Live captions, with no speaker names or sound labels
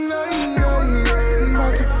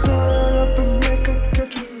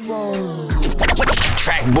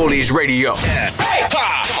Bullies Radio.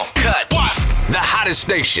 The hottest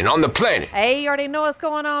station on the planet. Hey, you already know what's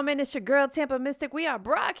going on, man. It's your girl, Tampa Mystic. We are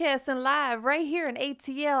broadcasting live right here in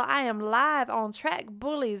ATL. I am live on Track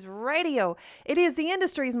Bullies Radio. It is the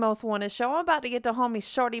industry's most wanted show. I'm about to get the homie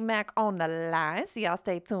Shorty Mac on the line, so y'all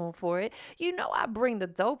stay tuned for it. You know I bring the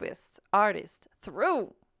dopest artists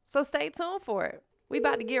through, so stay tuned for it. We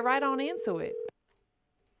about to get right on into it.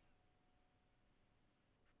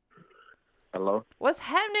 Hello. What's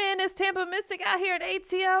happening? It's Tampa Mystic out here at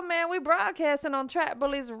ATL, man. We broadcasting on Track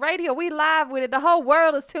Bullies Radio. We live with it. The whole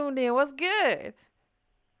world is tuned in. What's good?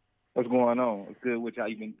 What's going on? What's good with y'all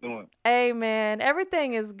you been doing? Hey, man.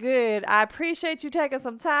 Everything is good. I appreciate you taking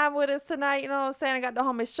some time with us tonight. You know what I'm saying? I got the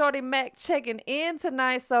homie Shorty Mac checking in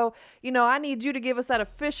tonight. So, you know, I need you to give us that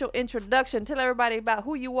official introduction. Tell everybody about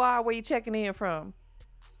who you are, where you checking in from.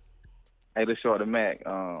 Hey, this Shorty Mac,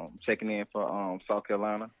 checking in for South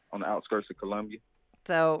Carolina on the outskirts of Columbia.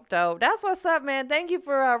 Dope. That's what's up, man. Thank you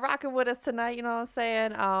for rocking with us tonight. You know what I'm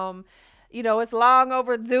saying? You know, it's long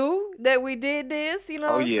overdue that we did this. You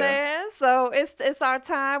know what I'm saying? So it's our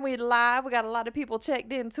time. We live. We got a lot of people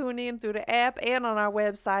checked in, tuned in through the app and on our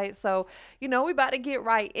website. So, you know, we about to get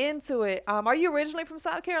right into it. Are you originally from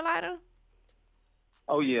South Carolina?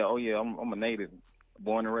 Oh yeah. I'm a native,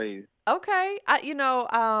 born and raised. Okay.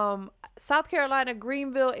 South Carolina,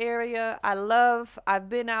 Greenville area. I've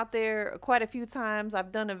been out there quite a few times.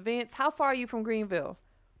 I've done events. How far are you from Greenville?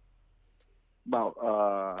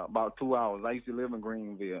 About 2 hours. I used to live in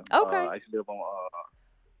Greenville. Okay. I used to live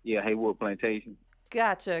on Haywood Plantation.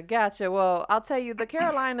 Gotcha. Well, I'll tell you, the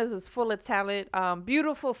Carolinas is full of talent.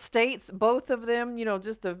 Beautiful states, both of them, you know,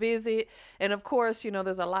 just to visit. And of course, you know,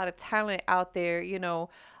 there's a lot of talent out there, you know.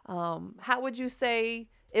 How would you say,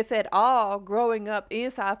 if at all, growing up in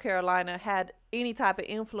South Carolina had any type of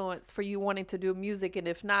influence for you wanting to do music? And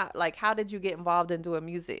if not, like, how did you get involved in doing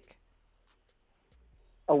music?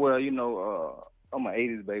 Oh, well, you know, I'm an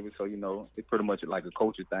 80s baby, so, you know, it's pretty much like a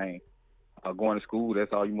culture thing. Going to school,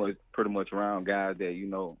 that's all you was pretty much around guys that, you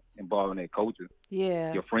know, involved in their culture.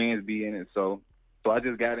 Yeah. Your friends be in it. So I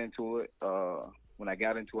just got into it. When I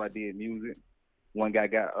got into it, I did music. One guy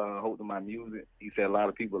got hold of my music. He said a lot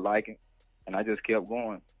of people like it. And I just kept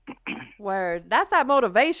going. Word. That's that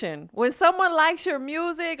motivation. When someone likes your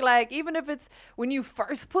music, like even if it's when you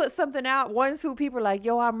first put something out, 1 or 2 people are like,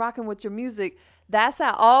 yo, I'm rocking with your music. That's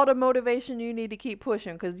all the motivation you need to keep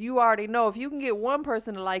pushing, because you already know if you can get 1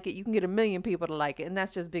 person to like it, you can get 1 million people to like it. And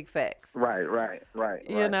that's just big facts. Right.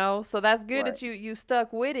 You know, so that's good that you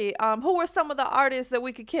stuck with it. Who were some of the artists that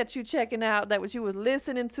we could catch you checking out that was you was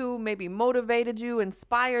listening to, maybe motivated you,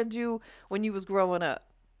 inspired you when you was growing up?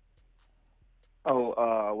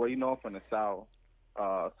 Oh, well, you know, I'm from the South,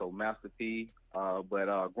 so Master P.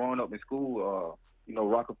 But growing up in school, you know,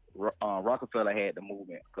 Rockefeller had the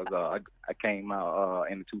movement, because I came out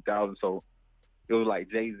in the 2000s, so it was like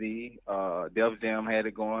Jay-Z, Def Jam had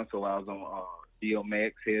it going, so I was on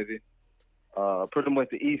DMX heavy. Pretty much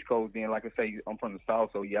the East Coast. Then, like I say, I'm from the South,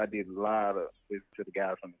 so yeah, I did a lot of listen to the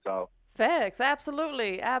guys from the South. Facts,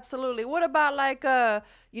 absolutely. What about like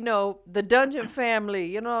you know, the Dungeon Family,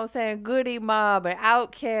 you know what I'm saying? Goody Mob and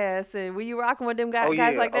Outkast, and were you rocking with them guys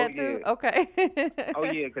like that too? Yeah. Okay. Oh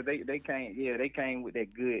yeah, because they came with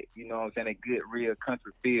that good, you know what I'm saying, that good real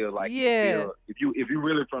country feel. Like yeah. if you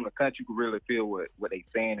really from the country, you can really feel what they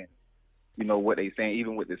saying, and you know what they saying,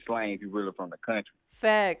 even with the slang, if you really from the country.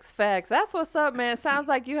 Facts. That's what's up, man. Sounds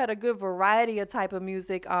like you had a good variety of type of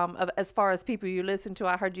music. As far as people you listen to,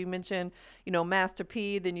 I heard you mention, you know, Master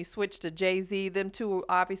P. Then you switched to Jay-Z. Them two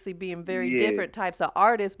obviously being very different types of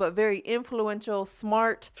artists, but very influential,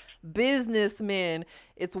 smart businessmen.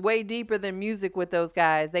 It's way deeper than music with those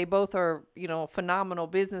guys. They both are, you know, phenomenal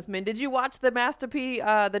businessmen. Did you watch the Master P,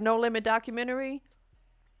 the No Limit documentary?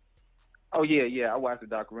 Oh yeah, I watched the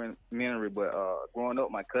documentary, but growing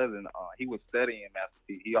up, my cousin, he was studying Master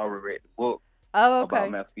P. He already read the book about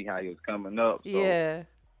Master P, how he was coming up. So yeah.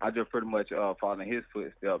 I just pretty much following his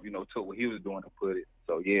footsteps, you know, took what he was doing and put it.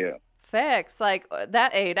 So yeah. Facts. Like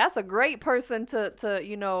that, that's a great person to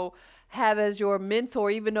you know, have as your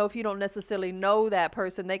mentor, even though if you don't necessarily know that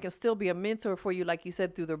person, they can still be a mentor for you, like you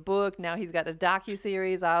said, through their book. Now he's got a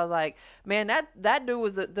docuseries. I was like, man, that dude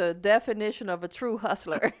was the definition of a true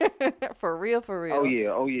hustler. For real. Oh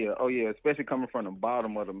yeah. Especially coming from the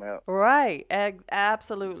bottom of the map. Right.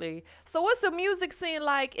 Absolutely. So what's the music scene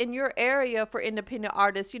like in your area for independent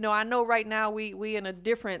artists? You know, I know right now we in a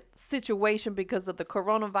different situation because of the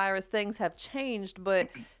coronavirus. Things have changed, but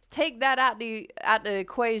take that out the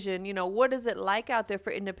equation. You know, what is it like out there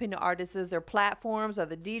for independent artists? Is there platforms? Are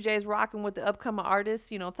the DJs rocking with the upcoming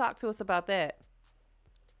artists? You know, talk to us about that.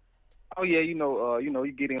 Oh yeah,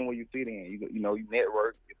 you get in where you fit in. You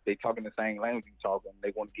network. If they talking the same language you talking,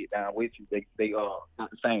 they want to get down with you. They got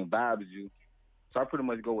the same vibe as you. So I pretty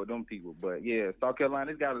much go with them people. But yeah, South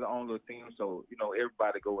Carolina's got his own little team, so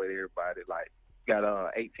everybody go with everybody. Like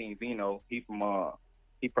got 18 Vino. He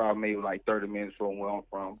probably maybe like 30 minutes from where I'm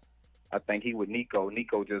from. I think he with Nico.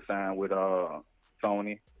 Nico just signed with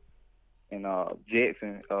Sony and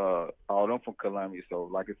Jetson. All them from Columbia. So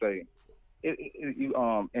like I say,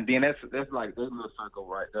 and then that's like there's a little circle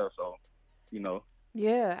right there. So you know.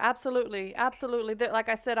 Yeah, absolutely. Absolutely. Like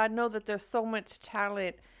I said, I know that there's so much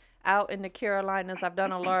talent out in the Carolinas. I've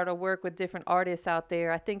done a lot of work with different artists out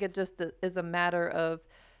there. I think it just is a matter of,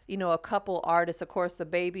 a couple artists. Of course, the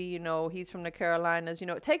baby, he's from the Carolinas.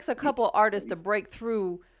 It takes a couple artists to break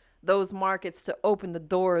through those markets to open the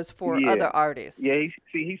doors for Yeah, other artists. yeah.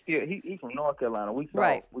 He's from North Carolina.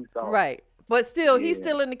 Right. We saw. Right. But still, he's Yeah.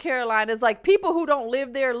 still in the Carolinas. Like people who don't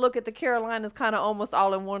live there look at the Carolinas kind of almost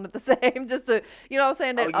all in one at the same. Just to, what I'm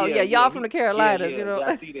saying? That, Yeah, y'all he, from the Carolinas, yeah.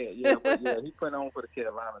 I see that. Yeah, but yeah, he putting on for the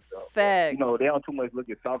Carolinas though. But, Facts. they don't too much look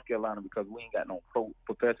at South Carolina because we ain't got no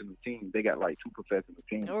professional teams. They got like 2 professional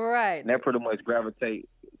teams, Right. and that pretty much gravitate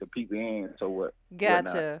the people in. So what? Whatnot.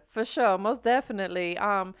 Gotcha. For sure. Most definitely.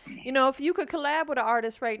 If you could collab with an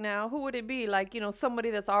artist right now, who would it be? Like,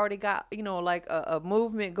 somebody that's already got, like a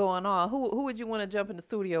movement going on. Who would you want to jump in the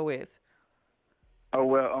studio with? Oh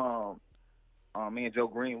well, me and Joe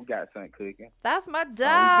Green, we got something cooking. That's my I've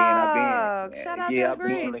dog. been, Shout out yeah, Joe I've been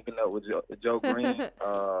Green. linking up with Joe Green.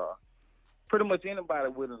 Pretty much anybody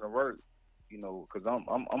willing to work, because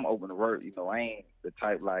I'm open to work. I ain't the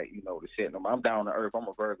type like to shit. I'm down to earth. I'm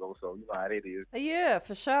a Virgo, so you know how it is. Yeah,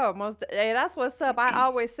 for sure. Hey, that's what's up. I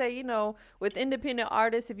always say, with independent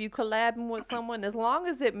artists, if you collabing with someone, as long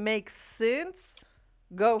as it makes sense,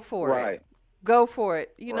 go for it. Right. Go for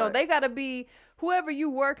it. Right. They gotta be whoever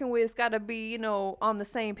you working with. Got to be, on the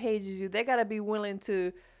same page as you. They gotta be willing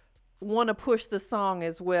to want to push the song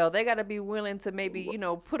as well. They got to be willing to maybe,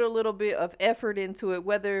 put a little bit of effort into it,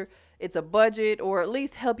 whether it's a budget or at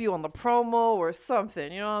least help you on the promo or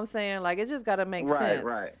something. You know what I'm saying? Like, it's just got to make sense.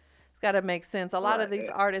 Right. It's got to make sense. A lot of these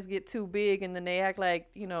artists get too big and then they act like,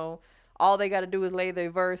 all they got to do is lay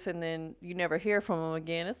their verse and then you never hear from them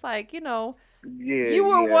again. It's like, Yeah, you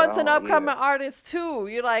were once an upcoming artist too.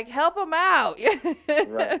 You're like, help them out.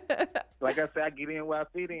 Right. Like I said, I get in where I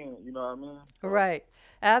fit in. You know what I mean? So, Right.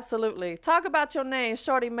 Absolutely. Talk about your name,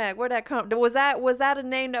 Shorty Mac. Where'd that come? Was that a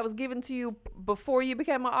name that was given to you before you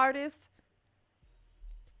became an artist?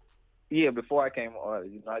 Yeah, before I came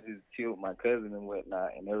on, I just chilled with my cousin and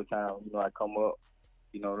whatnot, and every time I come up,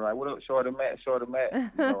 they're like, what up, Shorty Mac, Shorty Mac?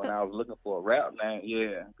 And I was looking for a rap name,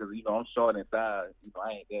 yeah, because I'm short inside.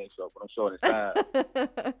 I ain't that short, but I'm short inside.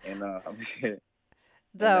 And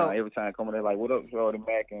every time I come in, they're like, what up, Shorty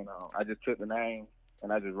Mac? And I just took the name.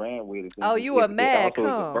 And I just ran with it. Oh, you a Mac,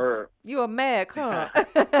 huh? You a Mac, huh?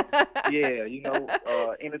 Yeah,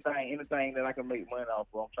 anything that I can make money off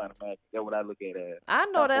of, I'm trying to match. That's what I look at as. I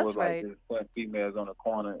know that's right. Like just putting females on the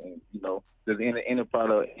corner, and just any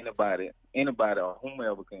product, anybody or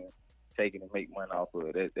whomever can take it and make money off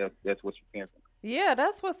of it. That's what you're pimping. Yeah,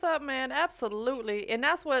 that's what's up, man. Absolutely. And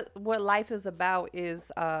that's what life is about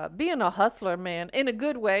is being a hustler, man, in a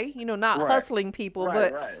good way, not hustling people,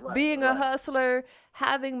 but being a hustler,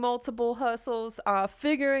 having multiple hustles,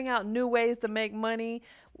 figuring out new ways to make money.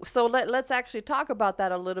 So let's actually talk about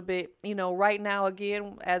that a little bit. Right now,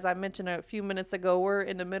 again, as I mentioned a few minutes ago, we're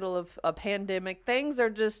in the middle of a pandemic. Things are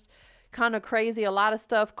just kind of crazy. A lot of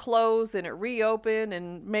stuff closed and it reopened,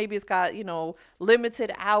 and maybe it's got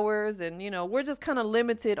limited hours, and we're just kind of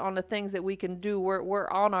limited on the things that we can do. We're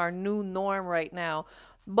on our new norm right now.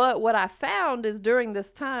 But what I found is during this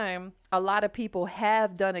time, a lot of people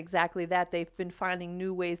have done exactly that. They've been finding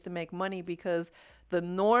new ways to make money because the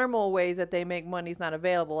normal ways that they make money is not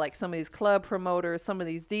available. Like some of these club promoters, some of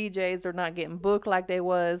these DJs are not getting booked like they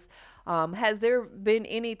was. Has there been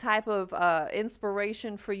any type of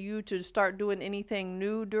inspiration for you to start doing anything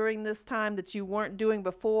new during this time that you weren't doing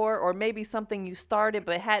before, or maybe something you started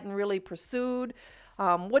but hadn't really pursued?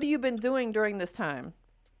 What have you been doing during this time?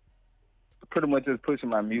 Pretty much just pushing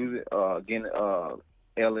my music, getting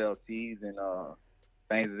LLCs and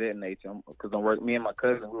things of that nature. Because me and my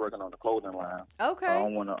cousin, we're working on the clothing line. Okay. I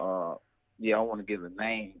don't want to give a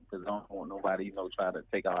name because I don't want nobody, try to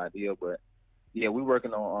take our idea. But yeah, I'm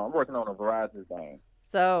working on a variety of things.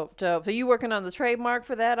 So you working on the trademark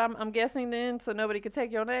for that? I'm guessing then, so nobody could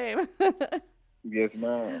take your name. Yes,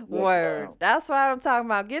 ma'am. Word. That's what I'm talking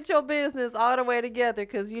about. Get your business all the way together,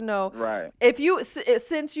 because right. If you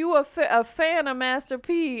since you a fan of Master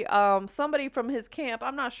P, somebody from his camp,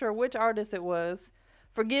 I'm not sure which artist it was,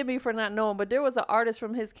 forgive me for not knowing, but there was an artist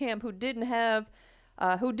from his camp who did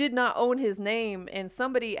not own his name, and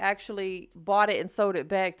somebody actually bought it and sold it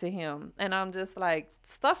back to him. And I'm just like,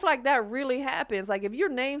 stuff like that really happens. Like if your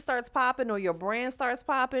name starts popping or your brand starts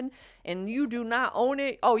popping and you do not own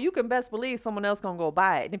it, oh, you can best believe someone else gonna go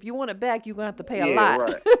buy it. And if you want it back, you're gonna have to pay a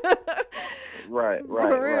lot. Right. Right.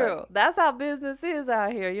 For real. Right. That's how business is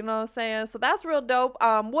out here, you know what I'm saying? So that's real dope.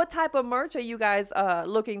 What type of merch are you guys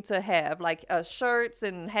looking to have? Like shirts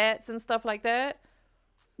and hats and stuff like that?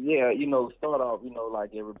 Yeah, start off,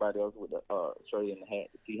 like everybody else with the shirt and the hat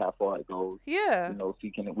to see how far it goes. Yeah. See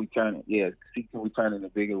can we turn it? Yeah, see can we turn it into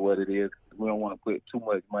bigger what it is. We don't want to put too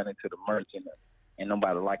much money into the merch and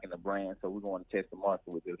nobody liking the brand, so we're going to test the market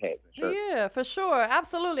with this hats and shirts. Yeah, for sure.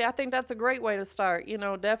 Absolutely. I think that's a great way to start.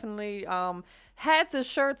 Definitely hats and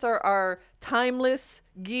shirts are timeless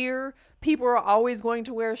gear. People are always going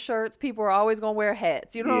to wear shirts. People are always going to wear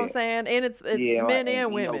hats. You know what I'm saying? And it's Yeah, men like,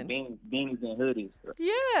 and women. Beanies and hoodies.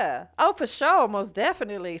 Yeah. Oh, for sure. Most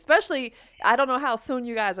definitely. Especially, I don't know how soon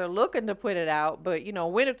you guys are looking to put it out, but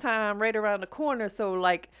wintertime right around the corner. So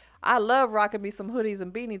like, I love rocking me some hoodies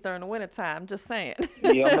and beanies during the wintertime. Just saying.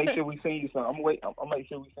 Yeah, I'll make sure we send you something. I'll make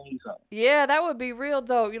sure we send you something. Yeah, that would be real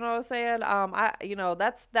dope. You know what I'm saying?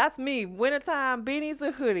 That's me. Wintertime beanies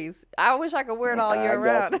and hoodies. I wish I could wear it all year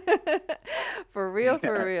round. For real,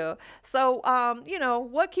 for real. So,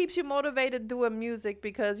 what keeps you motivated doing music?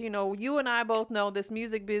 Because, you and I both know this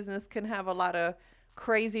music business can have a lot of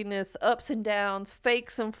craziness, ups and downs,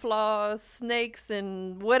 fakes and flaws, snakes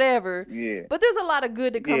and whatever. Yeah. But there's a lot of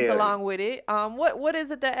good that comes along with it. What is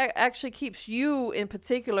it that actually keeps you in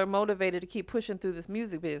particular motivated to keep pushing through this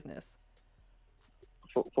music business?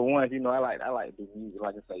 For one, I like to do music.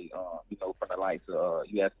 Like I say, from the likes of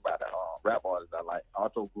you asked about the rap artists I like. I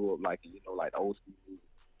also grew up liking, like the old school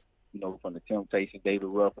music. From the Temptations, David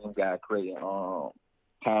Ruffin, them guys creating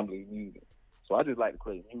timely music. So I just like to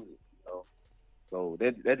create music. So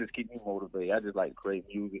that just keeps me motivated. I just like to create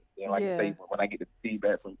music. And like I say, when I get the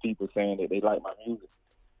feedback from people saying that they like my music,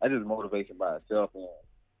 I just motivation by itself and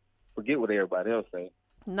forget what everybody else say.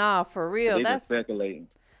 Nah, for real. They just speculating.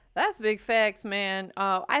 That's big facts, man.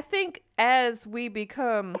 I think as we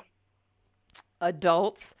become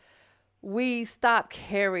adults, we stop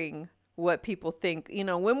caring what people think.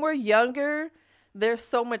 When we're younger, there's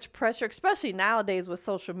so much pressure, especially nowadays with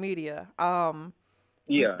social media.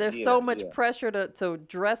 There's so much pressure to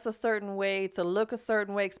dress a certain way, to look a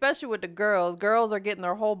certain way, especially with the girls. Girls are getting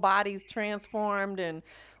their whole bodies transformed, and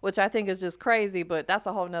which I think is just crazy, but that's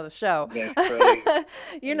a whole nother show. That's crazy.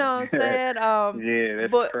 You know what I'm saying?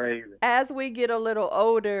 That's crazy. As we get a little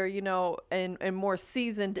older, and more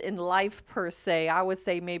seasoned in life per se, I would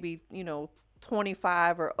say maybe,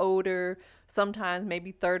 25 or older, sometimes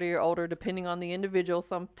maybe 30 or older, depending on the individual.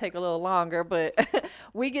 Some take a little longer, but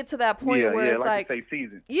we get to that point where it's like you say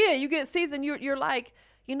seasoned. Yeah, you get seasoned. You're like,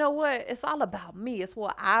 you know what? It's all about me. It's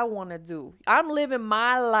what I want to do. I'm living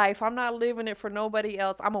my life. I'm not living it for nobody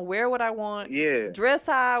else. I'm gonna wear what I want, dress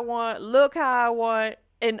how I want, look how I want,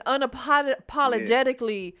 and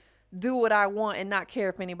unapologetically do what I want and not care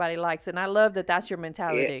if anybody likes it. And I love that that's your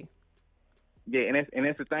mentality. Yeah, and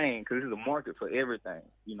that's the thing, because it's a market for everything.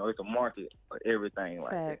 It's a market for everything.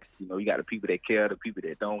 Like Facts. that. You got the people that care, the people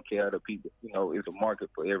that don't care, the people. It's a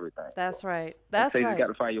market for everything. That's so, right. That's right. You got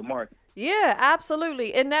to find your market. Yeah,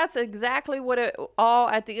 absolutely, and that's exactly what it all.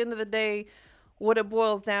 At the end of the day, what it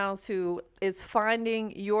boils down to is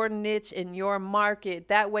finding your niche in your market.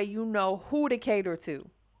 That way, you know who to cater to.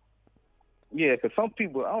 Yeah, because some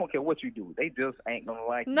people, I don't care what you do, they just ain't gonna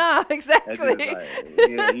like you. Nah, exactly.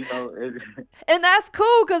 And that's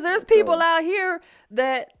cool, because there's people out here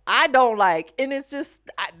that I don't like, and it's just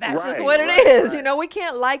that's just what it is. Right. We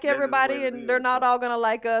can't like everybody, and they're not all gonna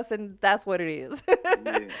like us, and that's what it is.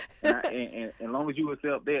 And as long as you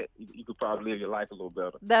accept that, you could probably live your life a little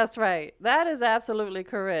better. That's right. That is absolutely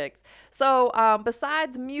correct. So,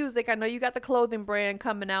 besides music, I know you got the clothing brand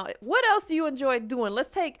coming out. What else do you enjoy doing? Let's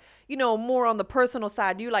take, more on the personal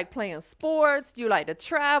side. Do you like playing sports? Do you like to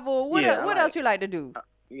travel? What else you like to do?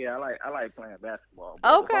 I like playing basketball.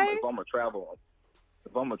 Okay. If I'm gonna travel,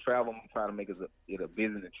 I'm gonna try to make it a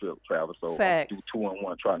business trip travel. So Facts. I do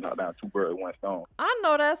 2-in-1, try to knock down 2 birds with 1 stone. I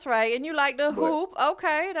know that's right. And you like to hoop.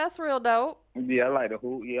 Okay, that's real dope. Yeah, I like to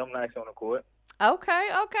hoop. Yeah, I'm nice on the court. Okay.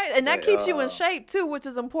 And that keeps you in shape too, which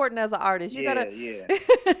is important as an artist. You gotta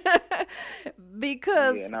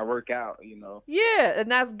because and I work out, Yeah, and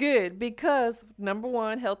that's good, because number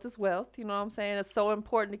one, health is wealth. You know what I'm saying? It's so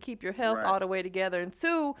important to keep your health all the way together. And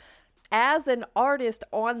two, as an artist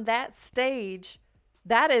on that stage,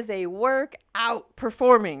 that is a workout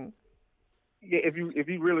performing. Yeah, if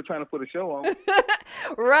you really trying to put a show on.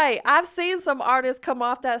 Right. I've seen some artists come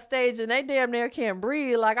off that stage and they damn near can't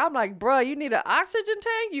breathe. Like, I'm like, bruh, you need an oxygen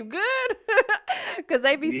tank? You good? Because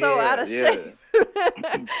they be so out Yeah, of yeah. shape.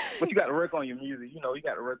 But you got to work on your music. You know, you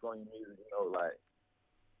got to work on your music. You know, like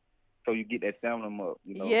so you get that stamina up.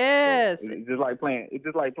 You know, so Yes. it's just like playing. It's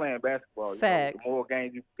just like playing basketball. You know, Facts. the more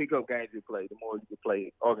games you pick up, games you play, the more you can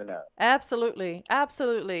play organized. Absolutely.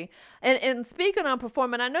 Absolutely. And speaking on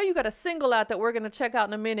performing, I know you got a single out that we're going to check out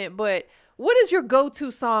in a minute, but what is your go-to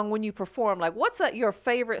song when you perform? Like, what's your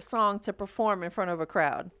favorite song to perform in front of a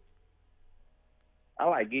crowd? I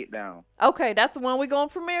like Get Down. Okay, that's the one we're going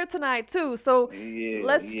to premiere tonight, too. So Yeah,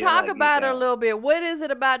 let's yeah, I talk like Get about it a Down. little bit. What is it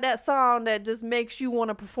about that song that just makes you want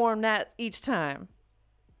to perform that each time?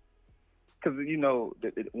 Cause you know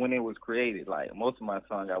when it was created, like most of my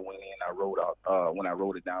songs, I went in, I wrote out. When I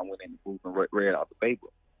wrote it down, went in the booth and read out the paper.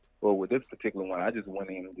 But with this particular one, I just went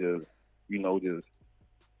in and just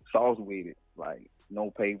sauce with it, like no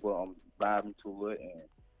paper. I'm vibing to it, and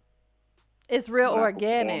It's real when I perform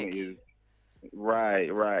organic. it is right.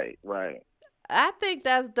 I think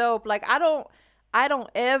that's dope. Like, I don't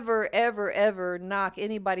ever knock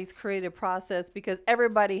anybody's creative process because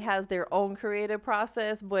everybody has their own creative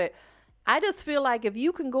process, but I just feel like if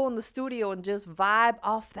you can go in the studio and just vibe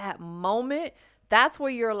off that moment, that's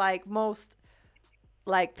where you're like most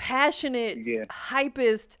like passionate, Yeah,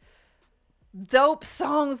 hypest, dope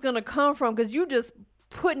song's gonna come from because you just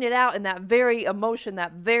putting it out in that very emotion,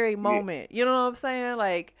 that very yeah, moment. You know what I'm saying?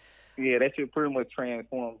 Like, yeah. That should pretty much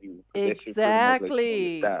transform you. That should pretty much let you know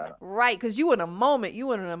your exactly. style. Right, because you in a moment,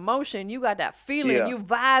 you in an emotion, you got that feeling, Yeah, you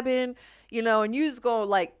vibing, and you just gonna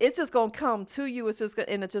like it's just gonna come to you. It's just gonna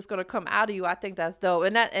and it's just gonna come out of you. I think that's dope,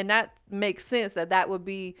 and that makes sense that would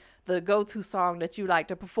be the go-to song that you like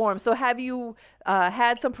to perform. So have you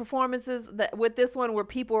had some performances that with this one where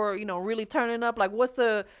people are really turning up? Like, what's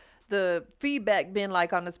the feedback been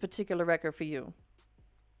like on this particular record for you?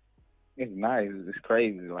 it's nice. It's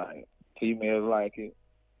crazy. Like females like it,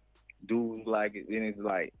 dudes like it, and it's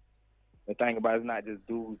like. The thing about it's not just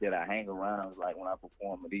dudes that I hang around. Like when I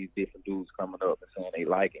perform with these different dudes coming up and saying they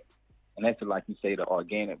like it, and that's like you say the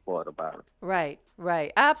organic part about it. Right,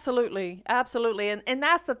 right. Absolutely. Absolutely. And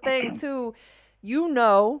that's the thing too. You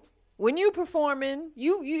know, when you performing,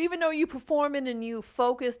 you even though you performing and you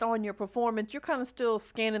focused on your performance, you're kind of still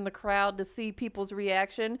scanning the crowd to see people's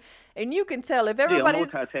reaction. And you can tell if Yeah, I'm everybody's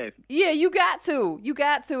multitasking. yeah, you got to. You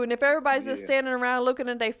got to. And if everybody's just Yeah, standing around looking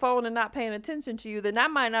at their phone and not paying attention to you, then that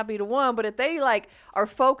might not be the one. But if they like are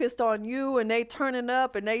focused on you and they turning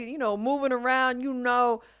up and they, moving around,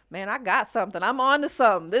 man, I got something. I'm on to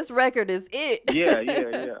something. This record is it.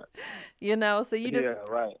 yeah, So you just yeah.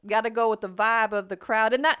 Right. got to go with the vibe of the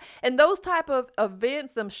crowd and those type of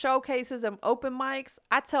events, them showcases and open mics.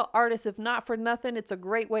 I tell artists, if not for nothing, it's a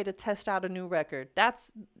great way to test out a new record. That's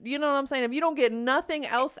you know what I'm saying. If you don't get nothing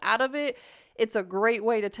else out of it, it's a great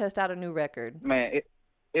way to test out a new record. Man,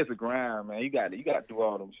 it's a grind, man. You got to do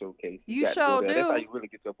all them showcases. You You got to go sure there. That's how do. you really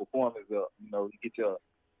get your performance up.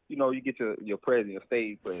 You get your presence, your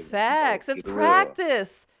stage presence. Facts. It's Get the real.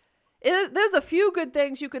 practice. There's a few good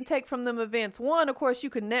things you can take from them events. One, of course, you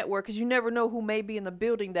can network because you never know who may be in the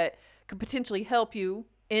building that could potentially help you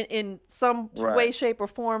in some Right. way, shape, or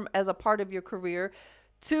form as a part of your career.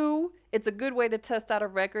 Two, it's a good way to test out a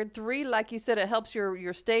record. Three, like you said, it helps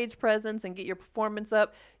your stage presence and get your performance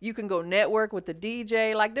up. You can go network with the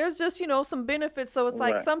DJ. Like there's just, some benefits. So it's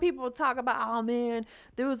like Right. some people talk about, oh man,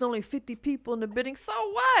 there was only 50 people in the building. So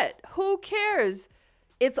what? Who cares?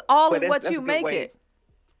 It's all But in what that's you a good make way. it.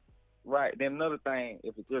 Right. Then another thing,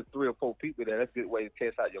 if it's just 3 or 4 people there, that's a good way to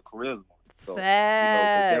test out your charisma. So 'cause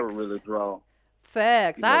that would Facts. really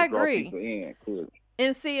Facts. I draw agree. people in. 'Cause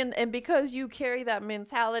And see, and because you carry that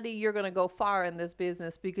mentality, you're going to go far in this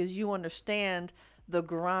business because you understand the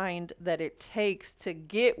grind that it takes to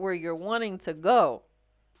get where you're wanting to go.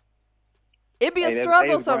 It be a hey,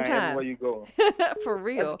 struggle that's grind everywhere sometimes. you go. For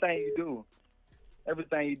real.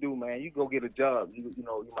 Everything you do, man. You go get a job. You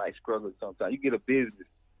might struggle sometimes. You get a business.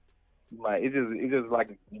 It's just like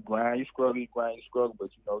you grind, you struggle, but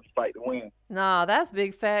you fight to win. No, that's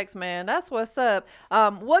big facts, man. That's what's up.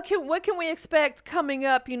 What can we expect coming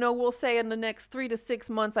up? We'll say in the next 3 to 6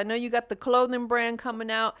 months. I know you got the clothing brand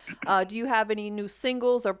coming out. Do you have any new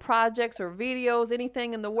singles or projects or videos?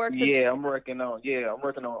 Anything in the works that you? I'm putting out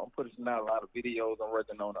a lot of videos. I'm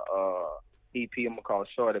working on a EP I'm gonna call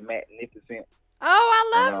Shorty Magnificent. Oh,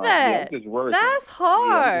 I And love yeah, that. I'm just working. That's Yeah, I'm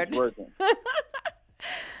hard. just working.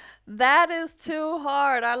 That is too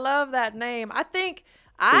hard. I love that name. I Appreciate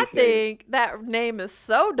it. think that name is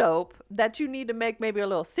so dope that you need to make maybe a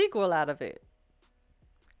little sequel out of it.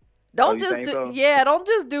 Don't you just think do, so? yeah, don't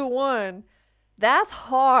just do one. That's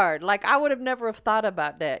hard. Like I would have never have thought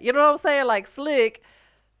about that. You know what I'm saying? Like Slick,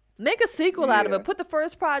 make a sequel out of Yeah. it. Put the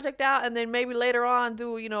first project out, and then maybe later on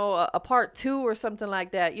do a part two or something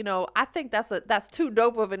like that. I think that's too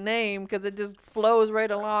dope of a name because it just flows right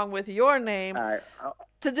along with your name All right.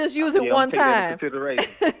 to just use it Yeah, I'm one gonna take that in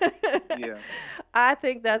time. consideration. Yeah, I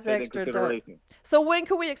think I'm that's take that in extra dope. consideration. So when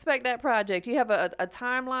can we expect that project? You have a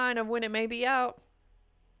timeline of when it may be out?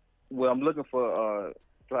 Well, I'm looking for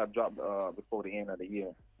try to drop before the end of the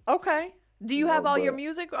year. Okay. Do you have all your But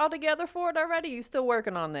music all together for it already? You still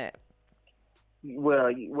working on that? well,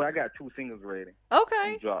 I got 2 singles ready. I'm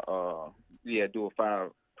Okay. drop do a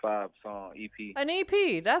five song EP. An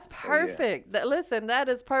EP. That's So yeah, perfect. Listen, that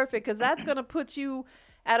is perfect because that's going to put you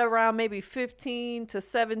at around maybe 15 to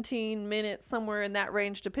 17 minutes, somewhere in that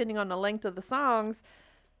range, depending on the length of the songs.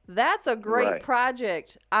 That's a great right,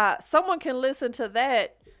 project. Someone can listen to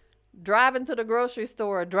that driving to the grocery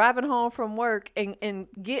store, driving home from work, and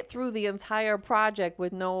get through the entire project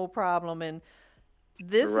with no problem. And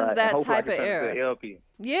this is right. And that hopefully I type can of turn it to era. an LP.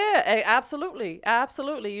 Yeah, absolutely.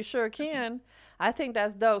 Absolutely. You sure can. I think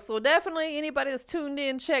that's dope. So definitely anybody that's tuned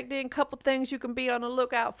in, checked in, couple things you can be on the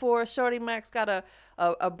lookout for. Shorty Mac's got a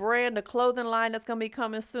brand, a clothing line that's gonna be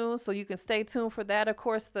coming soon. So you can stay tuned for that. Of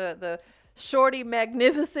course, the Shorty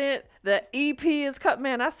Magnificent, the EP is cut.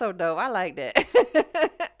 Man, that's so dope. I like that.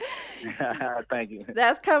 Thank you.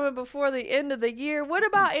 That's coming before the end of the year. What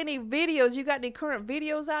about any videos? You got any current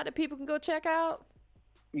videos out that people can go check out?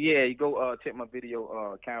 Yeah, you go check my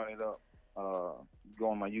video, count it up. Go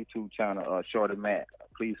on my YouTube channel, Shorty Mac.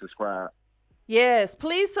 Please subscribe. Yes,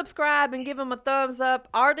 please subscribe and give them a thumbs up.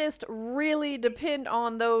 Artists really depend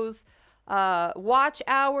on those watch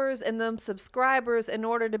hours and them subscribers in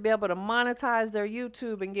order to be able to monetize their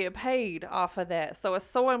YouTube and get paid off of that. So it's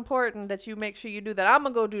so important that you make sure you do that. I'm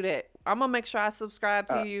going to go do that. I'm going to make sure I subscribe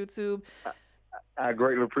to Uh, your YouTube. I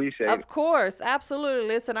greatly appreciate it. Of course, absolutely.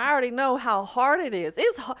 Listen, I already know how hard it is.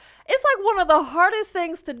 It's like one of the hardest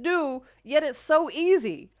things to do, yet it's so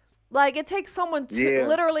easy. Like it takes someone to Yeah,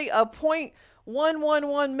 literally a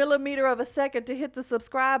 0.111 millimeter of a second to hit the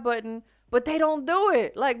subscribe button, but they don't do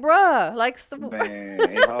it. Like, bruh, like man,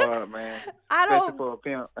 it's hard, man. I Especially don't. for a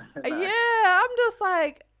pimp. Nah. Yeah, I'm just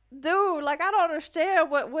like, dude, like I don't understand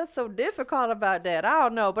what's so difficult about that. I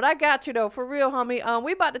don't know, but I got you though, for real, homie.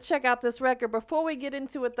 We about to check out this record. Before we get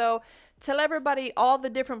into it though, tell everybody all the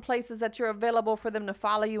different places that you're available for them to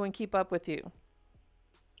follow you and keep up with you.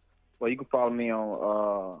 Well, you can follow me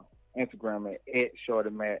on Instagram at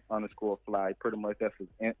 @ShortyMac_fly. Pretty much that's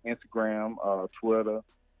his Instagram, Twitter,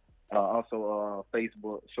 also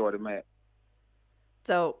Facebook, Shorty Mac.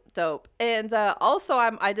 Dope, dope. And also,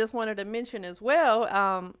 I just wanted to mention as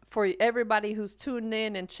well, for everybody who's tuned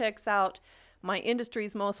in and checks out my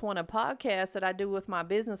Industry's Most Wanted podcast that I do with my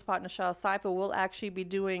business partner, Shaw Cypher, we'll actually be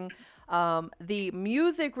doing the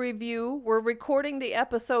music review. We're recording the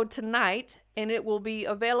episode tonight, and it will be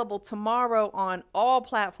available tomorrow on all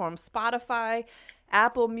platforms: Spotify,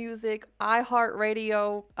 Apple Music,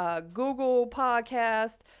 iHeartRadio, Google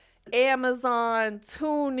Podcast, Amazon,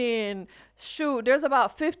 TuneIn. Shoot, there's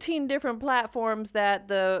about 15 different platforms that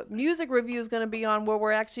the music review is going to be on, where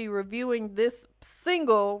we're actually reviewing this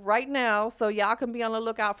single right now. So y'all can be on the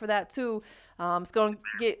lookout for that too. It's going to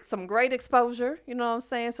get some great exposure, you know what I'm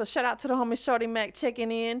saying? So shout out to the homie Shorty Mac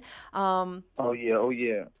checking in. Oh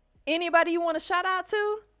yeah. Anybody you want to shout out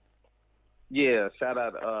to? Yeah, shout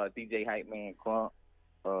out DJ Hype Man Crunk.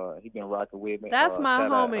 He been rocking with me. That's my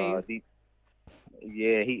shout homie. Out,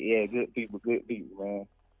 good people, man.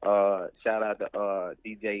 Shout out to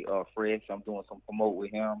DJ Fresh. I'm doing some promote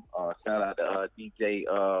with him. Shout out to DJ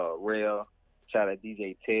Rail. Shout out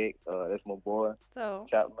DJ Tech. That's my boy. So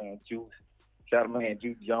Shout out man Juice. Shout out man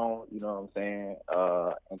Juice Jones. You know what I'm saying?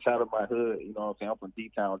 And shout out my hood. You know what I'm saying? I'm from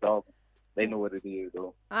D-Town, Dawson. They know what it is,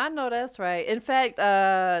 though. I know that's right. In fact,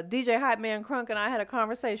 DJ Hype Man Crunk and I had a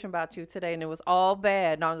conversation about you today, and it was all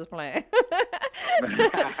bad. No, I'm just playing.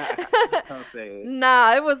 I'm saying.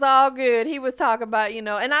 Nah, it was all good. He was talking about,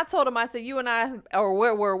 and I told him, I said, you and I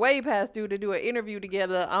we're way past due to do an interview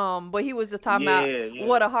together. But he was just talking about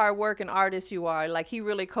what a hard working artist you are. Like he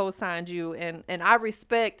really co-signed you, and I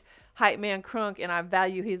respect Hype Man Crunk, and I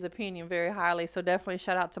value his opinion very highly. So definitely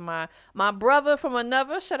shout out to my brother from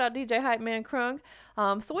another. Shout out DJ Hype Man Crunk.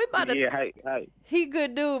 So we about to. Hype. He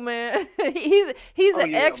good dude, man. he's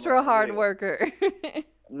an extra hard worker.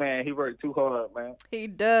 Man, he worked too hard, man. He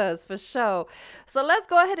does, for sure. So let's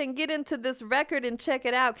go ahead and get into this record and check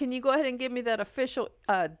it out. Can you go ahead and give me that official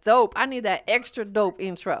dope? I need that extra dope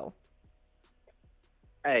intro.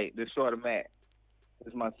 Hey, this Shorty Mac.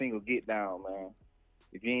 This is my single, Get Down, man.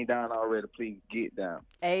 If you ain't down already, please get down.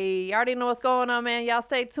 Hey, you already know what's going on, man. Y'all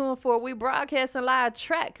stay tuned for We Broadcasting Live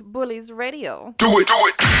Track Bullies Radio. Do it.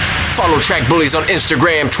 Follow Track Bullies on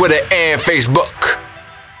Instagram, Twitter, and Facebook.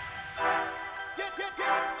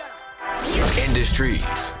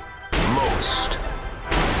 Industries most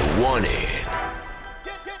wanted.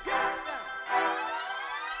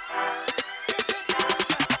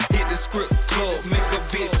 Hit the script club, make a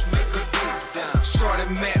bitch, short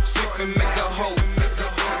and match, flip and make a hoe.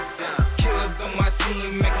 Killers on my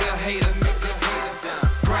team, make a hater.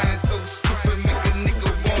 Grinding so stupid, make a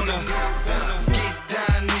nigga wanna get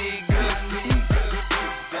down, niggas.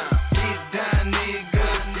 Get down,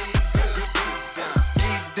 niggas.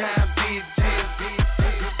 Get down, bitches.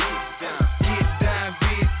 Get down,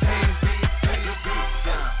 bitches.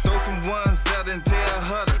 Throw some ones out and tell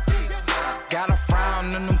her. Got a frown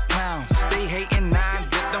in them pounds. They hating, I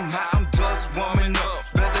get them high. I'm just warming up.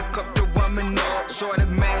 Better cup the woman up. Shorty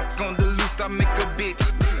Mac on the loose, I make a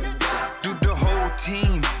bitch. Do the whole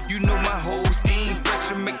team. You know my whole scheme.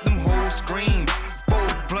 Pressure make them hoes scream. 4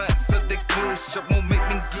 blunts of the kush up won't make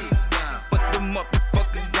me get down. But the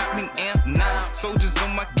motherfucker got me amped now. Soldiers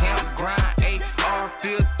on my camp grind.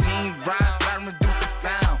 AR-15 rhyme. Siren reduce the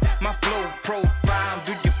sound. My flow profile.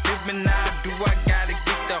 Do you feel me now? Do I gotta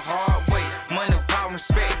get the hard way? Money, power,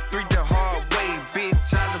 respect, 3 the hard way.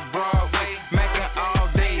 Bitch, out the Broadway. Mackin' all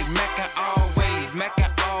day, mackin' always,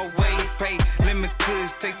 mackin' always pay. Lemon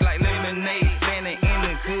kush taste like lemonade. Standing in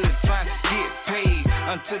the hood, trying to get paid.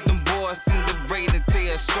 Until them boys in the raid and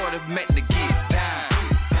tell Shorty Mac to get down.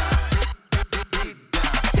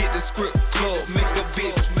 Hit the script club, make a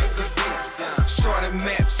bitch. Shorty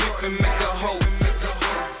Mac, flip and make a hoe.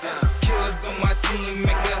 Killers on my team,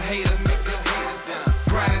 make a hater.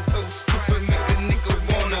 Grinding so stupid, make a nigga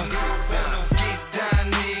wanna get down,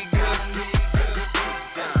 niggas.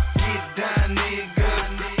 Get down, niggas.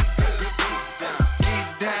 Get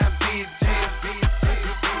down, bitches.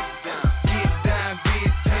 Get down,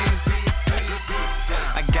 bitches.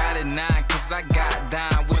 I got it now, cause I got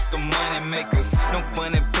down with some money makers. No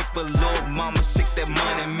funny paper, little mama, shake that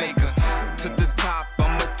money maker. To the top,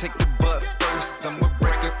 I'ma take the butt first. I'ma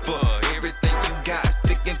break it for everything you got.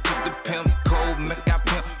 Sticking to the pimp code, make I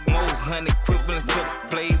pimp more honey, equivalent to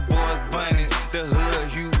Playboy bunnies. The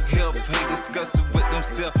hood, you help, hey, discuss it with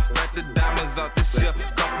themselves. Write the diamonds off the shelf,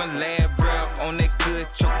 coughing lab breath on that good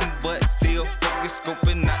choking, but still focus,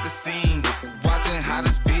 scoping out the scene. Watching how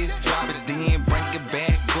this bitch drop it, then bring it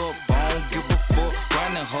back up. I don't give a fuck,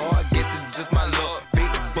 grinding hard, guess it's just my luck.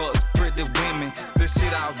 Big bucks, pretty women, the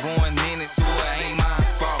shit I ruin in it, so it ain't my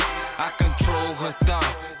fault. I control her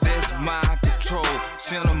thought, that's my control.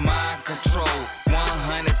 She under my control.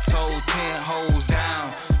 100 toes, 10 hoes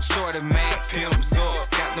down. Shorty Mac, pimps up,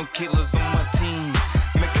 got them killers on my team.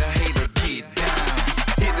 Make a hater get down.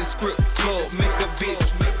 Hit the script club, make a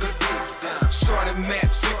bitch. Shorty Mac,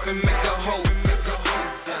 flip and make a hoe.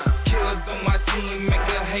 Killers on my team.